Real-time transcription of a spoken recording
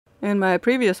In my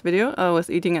previous video, I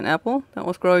was eating an apple that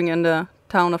was growing in the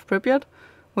town of Pripyat,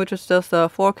 which is just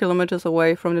 4 kilometers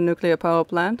away from the nuclear power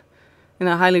plant, in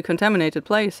a highly contaminated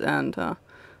place, and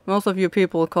most of you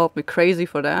people called me crazy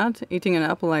for that, eating an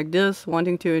apple like this,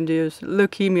 wanting to induce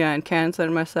leukemia and cancer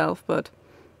in myself, but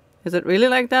is it really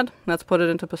like that? Let's put it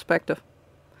into perspective.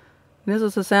 This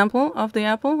is a sample of the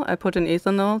apple. I put in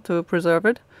ethanol to preserve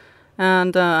it,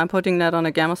 and I'm putting that on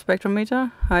a gamma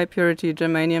spectrometer, high purity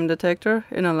germanium detector,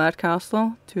 in a lead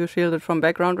castle to shield it from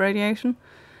background radiation.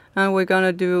 And we're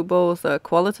gonna do both a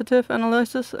qualitative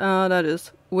analysis, that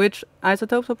is which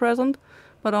isotopes are present,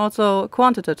 but also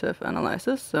quantitative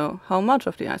analysis, so how much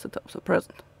of the isotopes are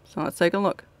present. So let's take a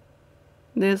look.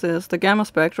 This is the gamma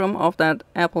spectrum of that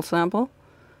apple sample,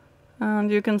 and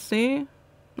you can see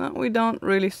that we don't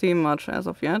really see much as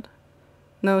of yet.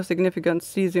 No significant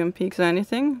cesium peaks or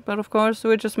anything, but of course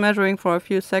we're just measuring for a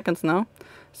few seconds now.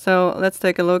 So let's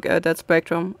take a look at that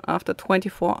spectrum after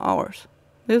 24 hours.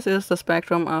 This is the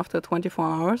spectrum after 24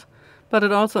 hours, but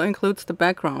it also includes the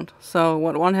background. So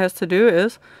what one has to do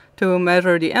is to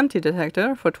measure the empty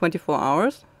detector for 24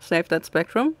 hours, save that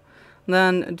spectrum,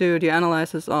 then do the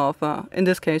analysis of, in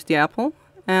this case, the apple,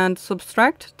 and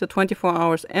subtract the 24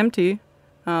 hours empty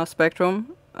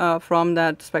spectrum from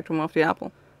that spectrum of the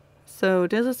apple. So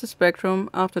this is the spectrum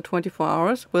after 24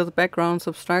 hours with background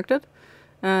subtracted,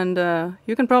 and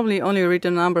you can probably only read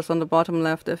the numbers on the bottom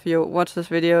left if you watch this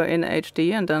video in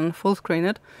HD and then full screen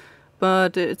it,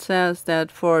 but it says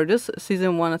that for this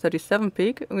cesium-137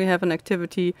 peak we have an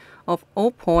activity of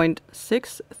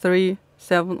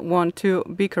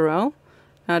 0.63712 becquerel.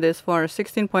 That is for a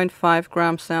 16.5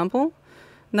 gram sample.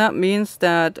 That means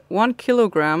that 1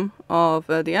 kilogram of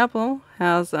the apple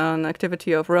has an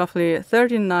activity of roughly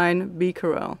 39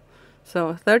 becquerel.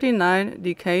 So 39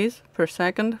 decays per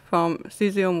second from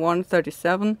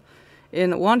cesium-137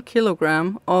 in 1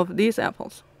 kilogram of these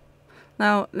apples.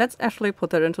 Now let's actually put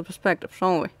that into perspective,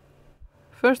 shall we?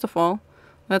 First of all,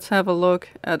 let's have a look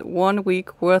at 1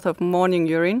 week worth of morning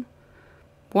urine.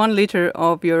 1 liter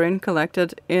of urine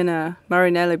collected in a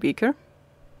Marinelli beaker.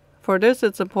 For this,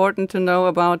 it's important to know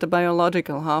about the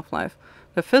biological half-life.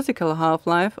 The physical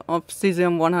half-life of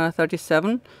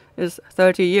cesium-137 is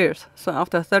 30 years. So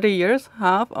after 30 years,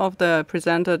 half of the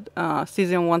presented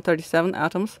cesium-137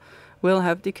 atoms will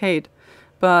have decayed.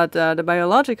 But the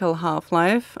biological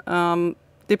half-life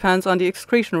depends on the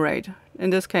excretion rate,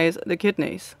 in this case the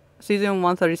kidneys.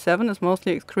 Cesium-137 is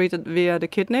mostly excreted via the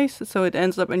kidneys, so it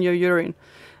ends up in your urine.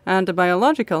 And the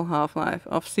biological half-life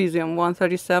of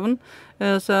cesium-137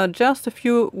 is just a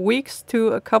few weeks to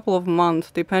a couple of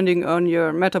months, depending on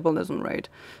your metabolism rate.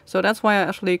 So that's why I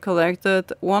actually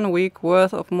collected 1 week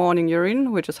worth of morning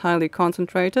urine, which is highly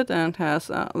concentrated and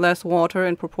has less water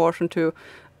in proportion to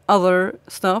other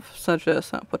stuff, such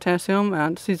as potassium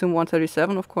and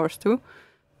cesium-137, of course, too.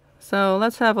 So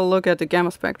let's have a look at the gamma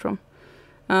spectrum.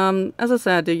 As I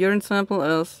said, the urine sample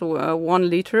is 1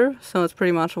 liter, so it's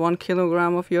pretty much 1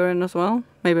 kilogram of urine as well,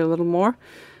 maybe a little more.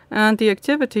 And the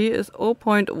activity is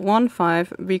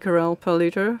 0.15 becquerel per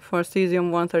liter for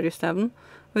cesium-137,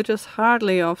 which is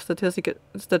hardly of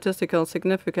statistical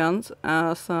significance,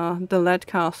 as the lead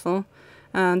castle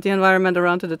and the environment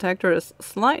around the detector is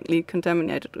slightly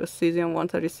contaminated with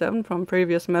cesium-137 from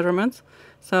previous measurements.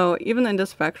 So even in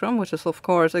this spectrum, which is of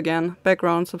course again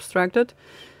background subtracted,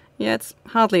 yeah, it's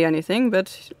hardly anything,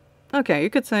 but okay, you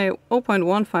could say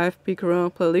 0.15 becquerel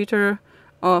per liter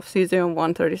of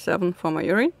cesium-137 for my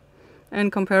urine. In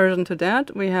comparison to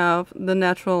that, we have the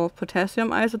natural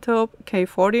potassium isotope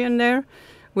K40 in there,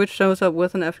 which shows up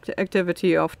with an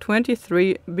activity of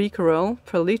 23 becquerel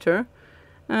per liter.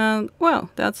 And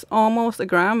well, that's almost a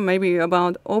gram, maybe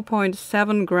about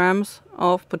 0.7 grams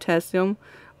of potassium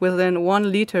within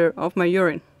 1 liter of my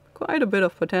urine. Quite a bit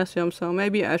of potassium, so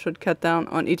maybe I should cut down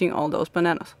on eating all those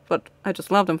bananas. But I just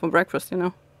love them for breakfast, you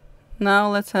know. Now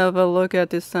let's have a look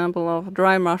at this sample of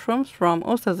dry mushrooms from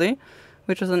Ostersee,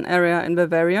 which is an area in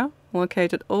Bavaria,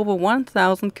 located over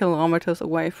 1,000 kilometers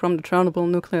away from the Chernobyl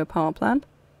nuclear power plant.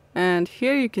 And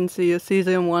here you can see a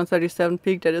cesium-137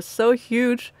 peak that is so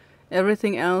huge,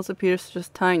 everything else appears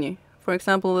just tiny. For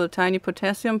example, the tiny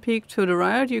potassium peak to the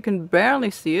right, you can barely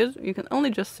see it. You can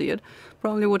only just see it.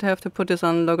 Probably would have to put this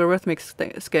on logarithmic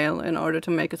scale in order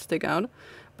to make it stick out.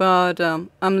 But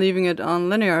I'm leaving it on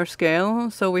linear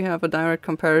scale, so we have a direct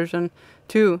comparison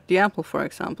to the apple, for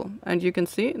example. And you can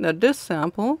see that this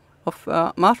sample of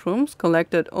mushrooms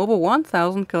collected over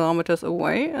 1,000 kilometers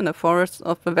away in the forests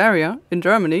of Bavaria in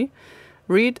Germany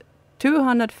read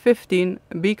 215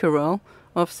 becquerel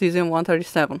of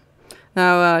cesium-137.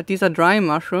 Now, these are dry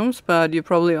mushrooms, but you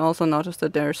probably also noticed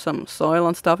that there's some soil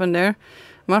and stuff in there.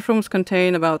 mushrooms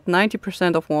contain about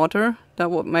 90% of water.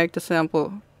 That would make the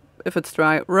sample, if it's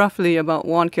dry, roughly about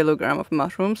 1 kilogram of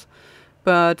mushrooms.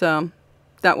 But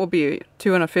that would be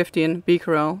 215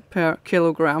 becquerel per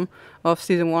kilogram of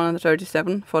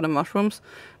cesium-137 for the mushrooms.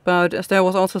 But as there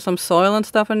was also some soil and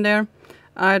stuff in there,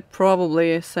 I'd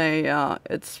probably say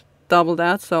it's double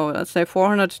that. So let's say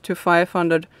 400 to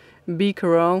 500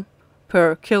 becquerel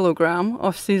per kilogram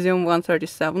of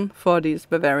cesium-137 for these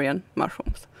Bavarian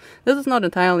mushrooms. This is not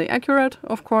entirely accurate,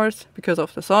 of course, because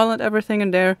of the soil and everything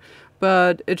in there,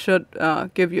 but it should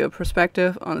give you a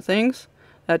perspective on things.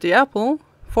 That the apple,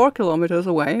 4 kilometers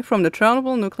away from the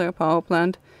Chernobyl nuclear power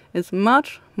plant, is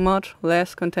much, much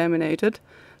less contaminated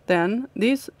than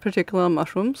these particular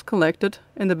mushrooms collected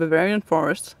in the Bavarian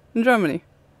forests in Germany.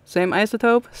 Same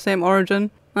isotope, same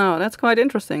origin. Now, that's quite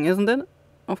interesting, isn't it?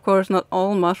 Of course, not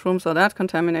all mushrooms are that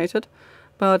contaminated,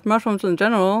 but mushrooms in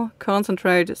general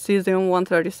concentrate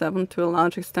cesium-137 to a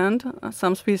large extent.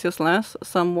 Some species less,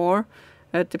 some more.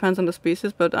 It depends on the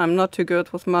species, but I'm not too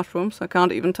good with mushrooms. I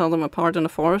can't even tell them apart in the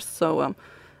forest, so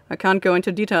I can't go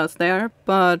into details there.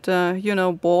 But,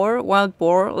 wild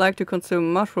boar like to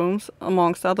consume mushrooms,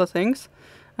 amongst other things.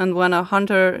 And when a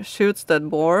hunter shoots that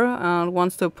boar and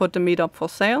wants to put the meat up for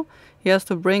sale, he has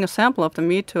to bring a sample of the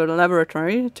meat to the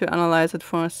laboratory to analyze it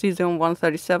for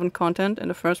cesium-137 content in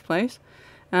the first place.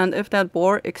 And if that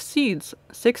boar exceeds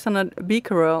 600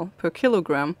 becquerel per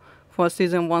kilogram for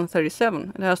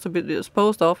cesium-137, it has to be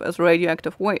disposed of as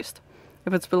radioactive waste.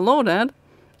 If it's below that,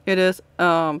 it is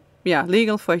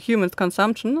legal for human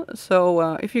consumption.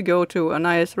 So if you go to a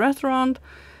nice restaurant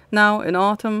now in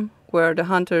autumn where the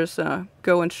hunters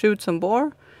go and shoot some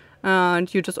boar,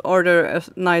 and you just order a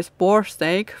nice boar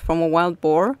steak from a wild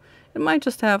boar, it might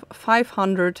just have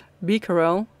 500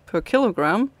 becquerel per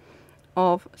kilogram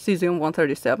of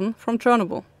cesium-137 from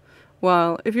Chernobyl.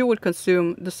 While if you would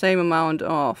consume the same amount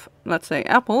of, let's say,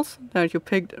 apples that you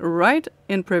picked right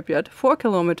in Pripyat, 4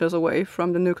 kilometers away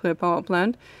from the nuclear power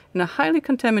plant, in a highly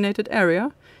contaminated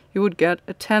area, you would get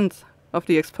a tenth of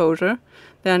the exposure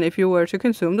than if you were to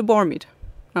consume the boar meat.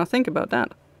 Now think about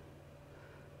that.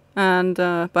 And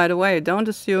by the way, don't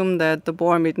assume that the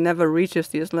boar meat never reaches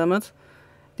these limits.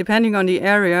 Depending on the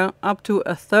area, up to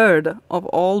a third of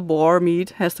all boar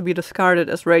meat has to be discarded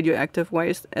as radioactive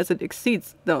waste as it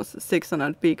exceeds those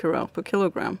 600 becquerel per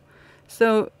kilogram.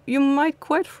 So you might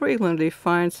quite frequently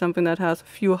find something that has a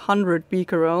few hundred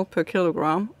becquerel per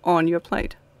kilogram on your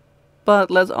plate.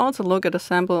 But let's also look at a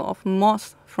sample of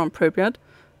moss from Pripyat,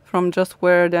 from just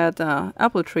where that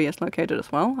apple tree is located as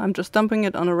well. I'm just dumping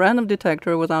it on a random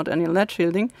detector without any lead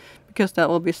shielding, because that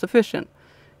will be sufficient.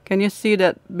 Can you see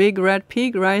that big red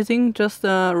peak rising just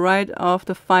right off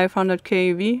the 500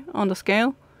 keV on the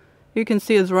scale? You can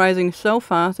see it's rising so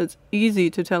fast it's easy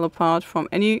to tell apart from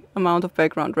any amount of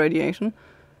background radiation,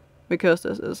 because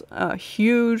this is a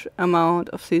huge amount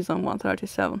of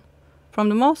cesium-137. From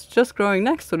the moss just growing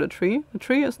next to the tree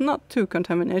is not too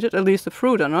contaminated, at least the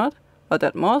fruit are not. But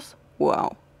that moss,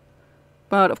 wow.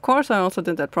 But of course I also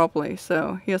did that properly,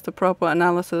 so here's the proper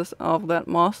analysis of that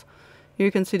moss.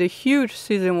 You can see the huge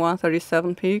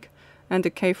cesium-137 peak, and the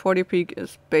K40 peak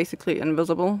is basically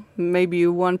invisible. Maybe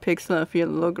 1 pixel if you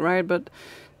look right, but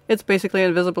it's basically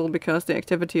invisible because the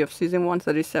activity of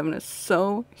cesium-137 is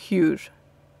so huge.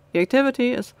 The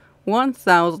activity is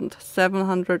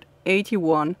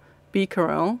 1,781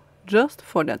 becquerel just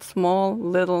for that small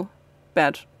little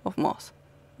batch of moss.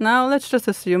 Now let's just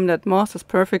assume that moss is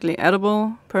perfectly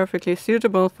edible, perfectly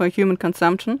suitable for human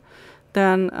consumption.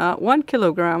 Then 1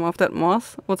 kilogram of that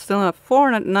moss would still have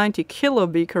 490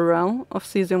 kilobecquerel of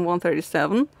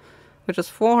cesium-137, which is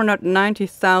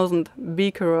 490,000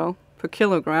 becquerel per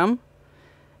kilogram.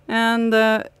 And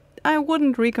I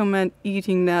wouldn't recommend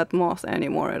eating that moss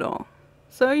anymore at all.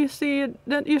 So you see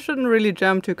that you shouldn't really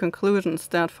jump to conclusions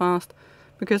that fast,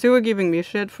 because you were giving me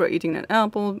shit for eating that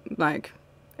apple, like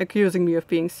accusing me of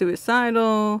being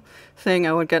suicidal, saying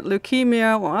I would get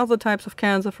leukemia or other types of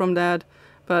cancer from that.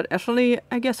 But actually,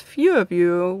 I guess few of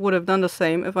you would have done the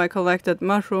same if I collected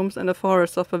mushrooms in the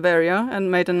forests of Bavaria and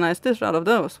made a nice dish out of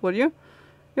those, would you?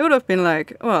 You would have been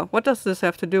like, well, what does this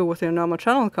have to do with your normal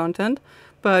channel content?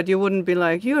 But you wouldn't be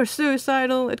like, you're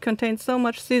suicidal, it contains so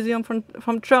much cesium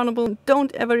from Chernobyl,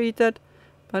 don't ever eat that.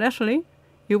 But actually,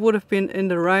 you would have been in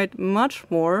the right much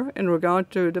more in regard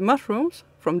to the mushrooms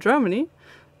from Germany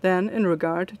than in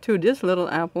regard to this little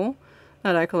apple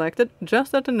that I collected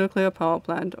just at the nuclear power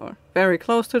plant, or very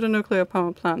close to the nuclear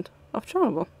power plant of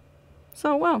Chernobyl.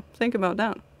 So, well, think about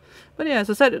that. But yeah, as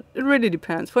I said, it really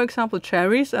depends. For example,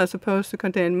 cherries are supposed to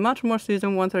contain much more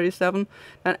cesium-137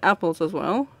 than apples as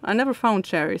well. I never found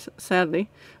cherries, sadly,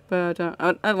 but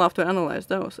I'd love to analyze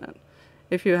those. And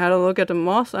if you had a look at the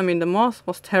moss, I mean, the moss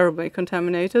was terribly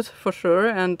contaminated for sure,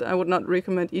 and I would not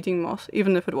recommend eating moss,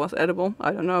 even if it was edible.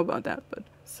 I don't know about that, but...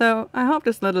 So I hope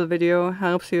this little video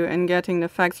helps you in getting the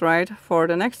facts right for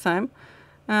the next time,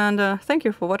 and thank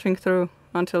you for watching through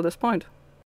until this point.